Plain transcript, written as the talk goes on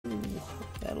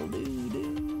That'll do,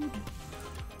 dude.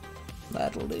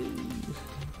 That'll do.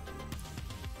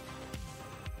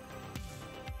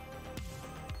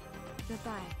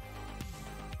 Goodbye.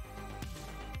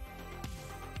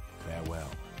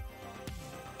 Farewell.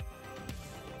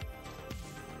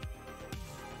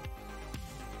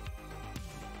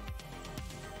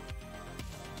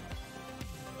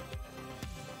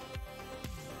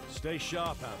 Stay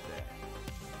sharp out there.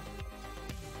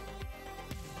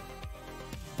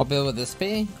 What build would this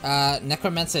be?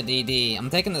 Necromancer DD.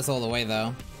 I'm taking this all the way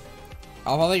though.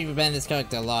 I'll probably be banning this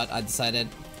character a lot, I decided.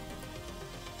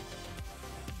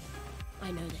 I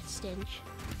know that stench.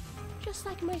 Just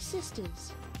like my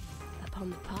sisters. Upon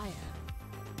the pyre.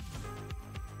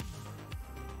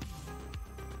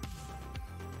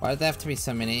 Why do there have to be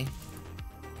so many?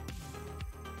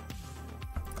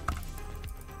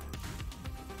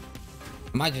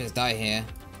 I might just die here.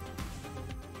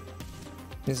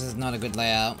 This is not a good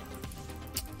layout.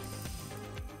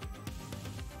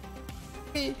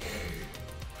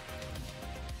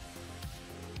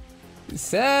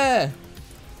 Sir!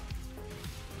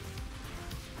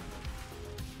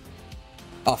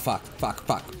 Oh fuck, fuck,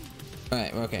 fuck.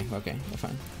 Alright, we're okay, we're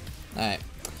fine. Alright.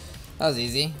 That was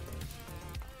easy.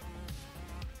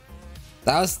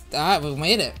 That was alright, we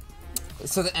made it.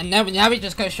 So and now we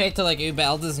just go straight to like Uber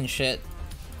Elders and shit.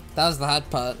 That was the hard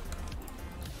part.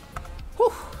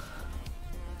 Whew.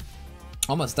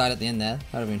 Almost died at the end there.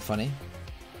 That would have been funny.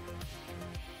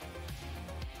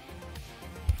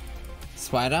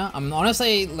 Spider? I'm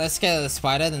honestly less scared of the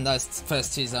spider than those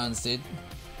first two zones, dude.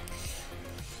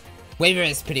 Weaver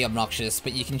is pretty obnoxious,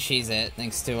 but you can cheese it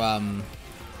thanks to some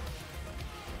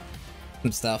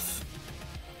stuff.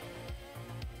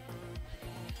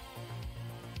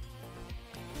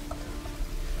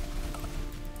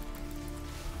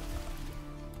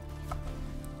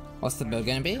 What's the build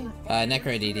gonna be?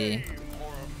 Necro DD.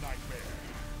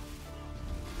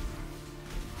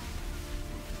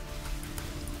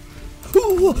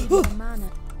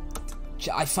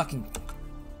 I fucking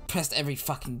pressed every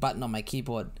fucking button on my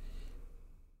keyboard.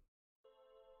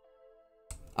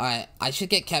 Alright, I should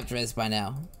get capped res by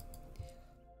now.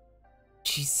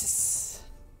 Jesus.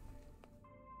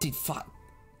 Dude, fuck.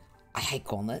 I hate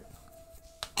Gauntlet.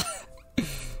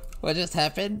 What just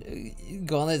happened?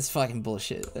 Gauntlet's fucking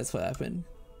bullshit. That's what happened.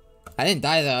 I didn't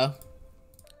die though.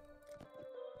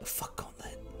 Fuck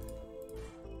Gauntlet.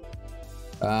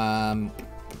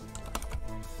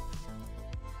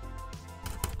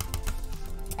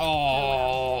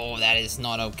 Oh, that is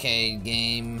not okay,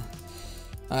 game.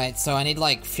 Alright, so I need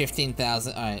like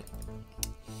 15,000. Alright.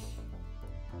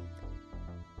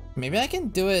 Maybe I can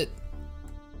do it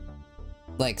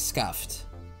like scuffed.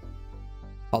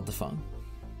 Hold the phone.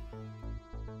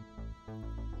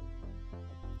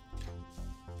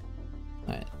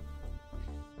 Alright.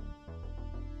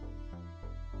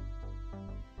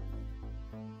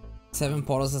 Seven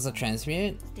portals as a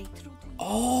transmute?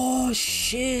 Oh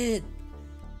shit!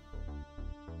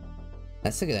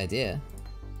 That's a good idea.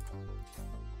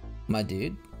 My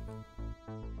dude.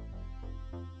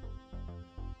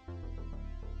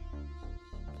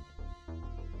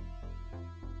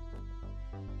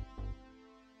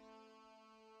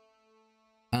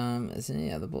 Is there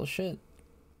any other bullshit?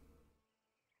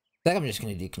 I think I'm just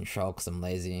gonna do control because I'm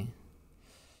lazy.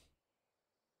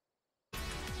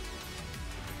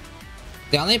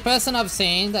 The only person I've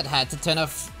seen that had to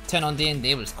turn on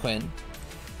D&D was Quinn.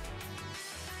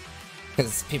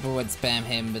 Because people would spam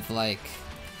him with like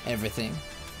everything.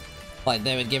 Like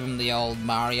they would give him the old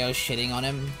Mario shitting on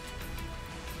him.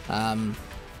 And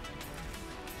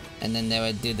then they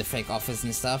would do the fake offers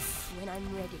and stuff. When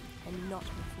I'm ready and not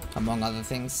before. Among other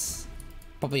things.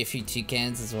 Probably a few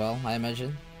toucans as well, I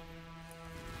imagine.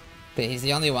 But he's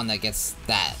the only one that gets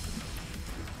that.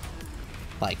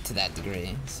 Like to that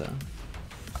degree, so.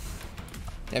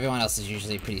 Everyone else is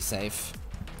usually pretty safe.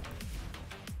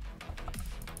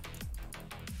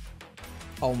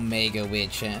 Omega weird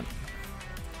champ.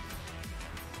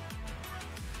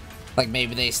 Like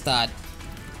maybe they start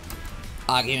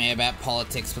arguing about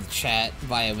politics with chat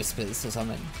via whispers or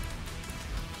something.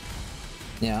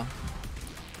 Yeah.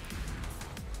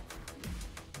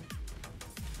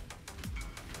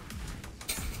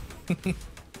 You're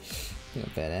a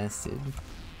badass, dude.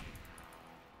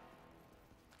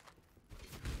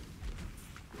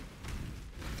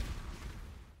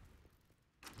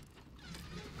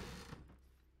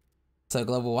 So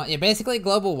global 1, yeah, basically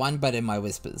global 1, but in my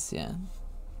whispers, yeah.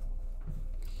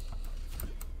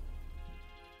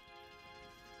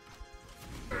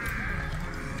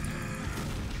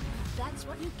 That's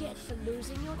what you get for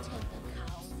losing your temper,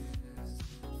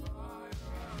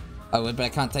 cow. I would, but I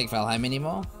can't take Valheim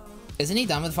anymore. Isn't he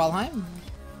done with Valheim?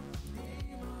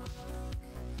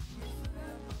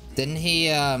 Didn't he,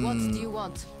 What do you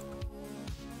want?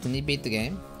 Didn't he beat the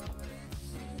game?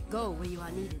 Go where you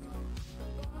are needed.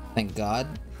 Thank God.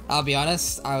 I'll be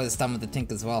honest, I was done with the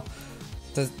Tink as well.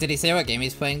 Did he say what game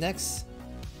he's playing next?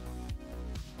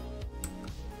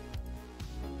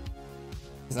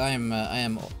 Because I am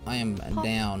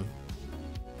down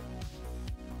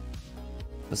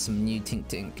for some new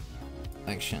Tink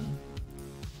action.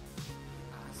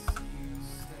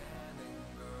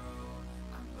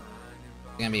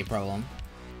 Gonna be a problem.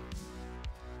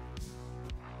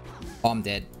 Oh, I'm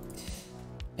dead.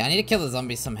 Yeah, I need to kill the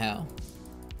zombies somehow.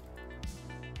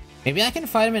 Maybe I can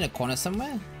fight him in a corner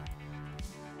somewhere?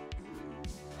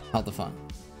 Hold the phone.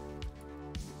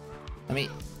 Let me...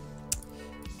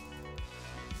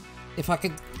 If I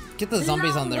could get the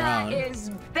zombies on their own.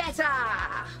 Is better.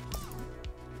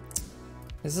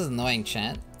 This is annoying,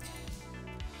 chat.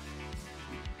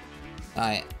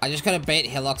 Alright, I just gotta bait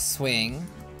Hillock's swing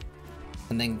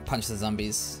and then punch the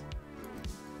zombies.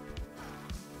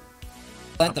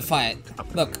 Let the fight.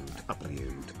 Look. Nah,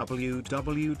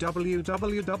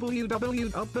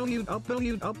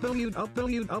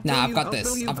 I've got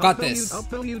this. I've got this. Look.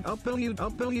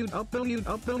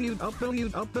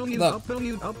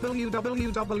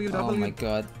 Oh my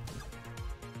God.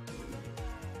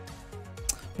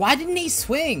 Why didn't he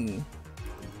swing?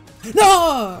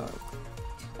 No!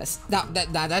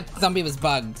 That zombie was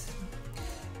bugged.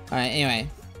 Alright, anyway.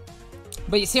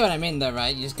 But you see what I mean though,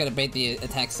 right? You just gotta bait the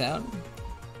attacks out.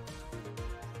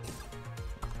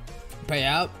 Pay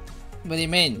out? What do you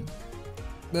mean?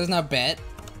 There's no bet.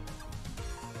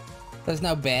 There's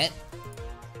no bet.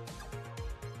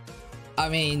 I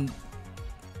mean...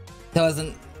 There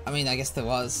wasn't... I mean, I guess there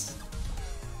was.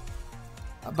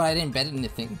 But I didn't bet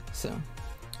anything, so...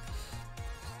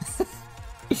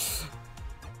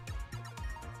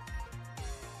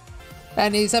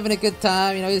 And he's having a good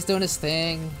time, you know, he's doing his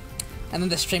thing. And then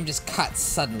the stream just cuts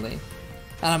suddenly.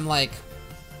 And I'm like...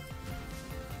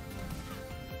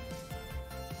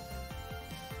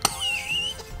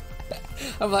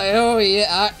 I'm like, oh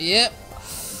yeah, yep.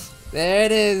 There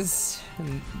it is.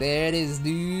 There it is,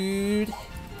 dude.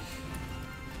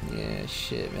 Yeah,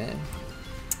 shit, man.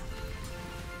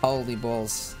 Holy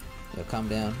balls. Yo, calm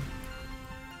down.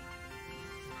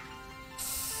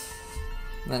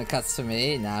 And then it cuts to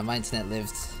me. Nah, my internet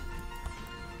lived.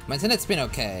 My internet's been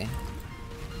okay.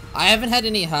 I haven't had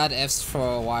any hard Fs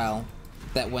for a while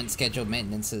that weren't scheduled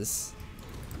maintenances.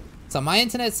 So my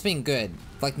internet's been good.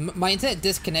 Like, my internet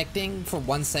disconnecting for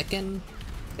 1 second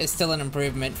is still an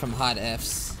improvement from hard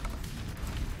Fs.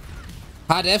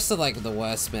 Hard Fs are like the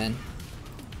worst, man.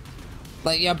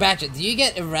 Like, yo, Badger, do you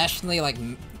get irrationally, like,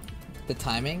 the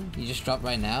timing? You just dropped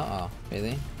right now? Oh,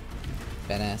 really?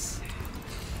 Badass.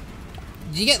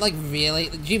 Do you get, like, really...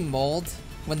 Do you mold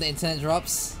when the internet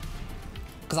drops?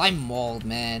 Because I mold,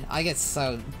 man. I get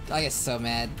so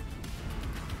mad.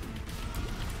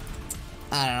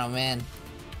 I don't know, man.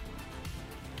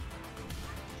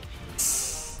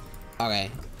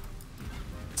 Okay.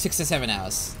 6 to 7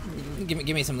 hours. Give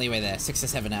me some leeway there. 6 to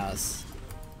 7 hours.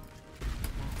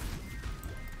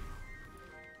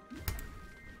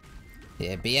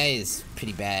 Yeah, BA is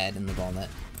pretty bad in the ball net.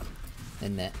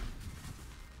 In net.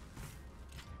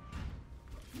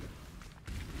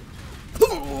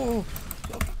 Oh!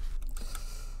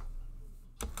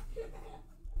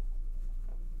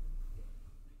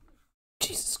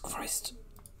 Jesus Christ.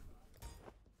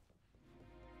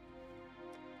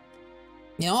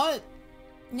 You know what?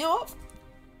 You know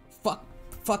what?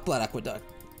 Fuck Blood Aqueduct.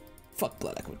 Fuck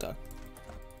Blood Aqueduct.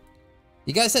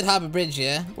 You guys said Harbor Bridge,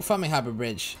 yeah? We're farming Harbor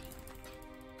Bridge.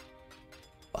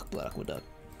 Fuck Blood Aqueduct.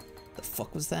 The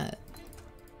fuck was that?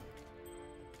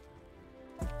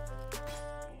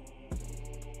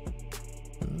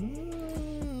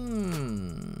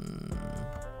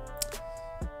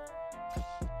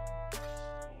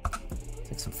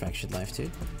 Take some fractured life,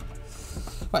 dude.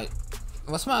 Wait,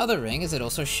 what's my other ring? Is it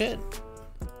also shit?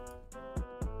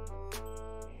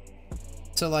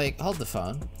 So, like, hold the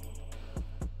phone.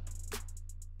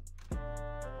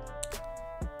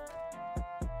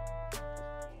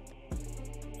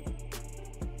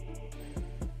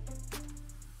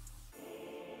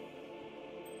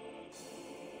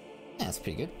 Yeah, that's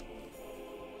pretty good.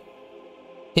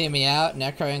 Hear me out.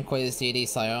 Necro Inquires DD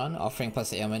Scion, offering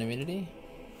plus ailment immunity.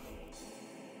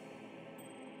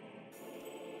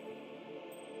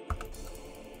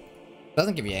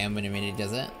 Doesn't give you ailment immunity,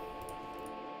 does it?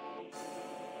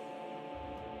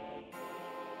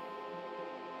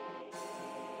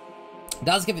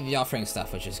 Does give you the offering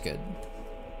stuff, which is good.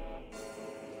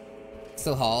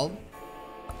 Still hold.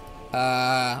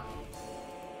 No,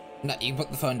 you can put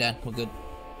the phone down. We're good.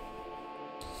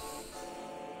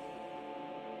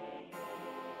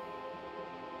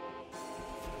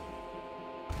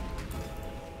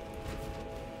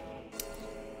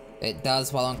 It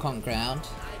does while on conk ground.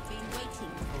 I've been waiting for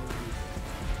you.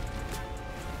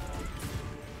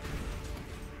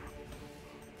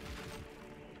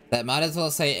 That might as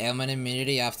well say ailment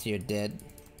immunity after you're dead.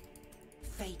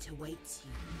 Fate awaits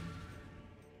you.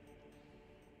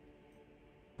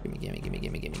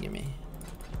 Gimme.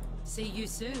 See you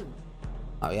soon.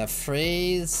 Oh, we have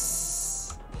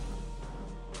freeze.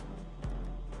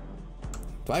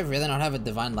 Do I really not have a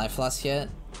divine life loss yet?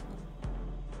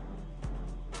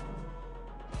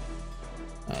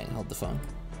 Alright, hold the phone.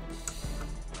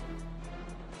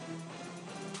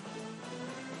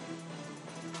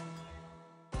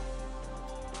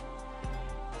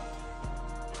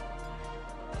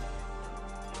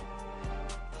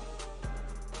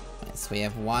 Alright, so we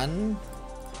have 1,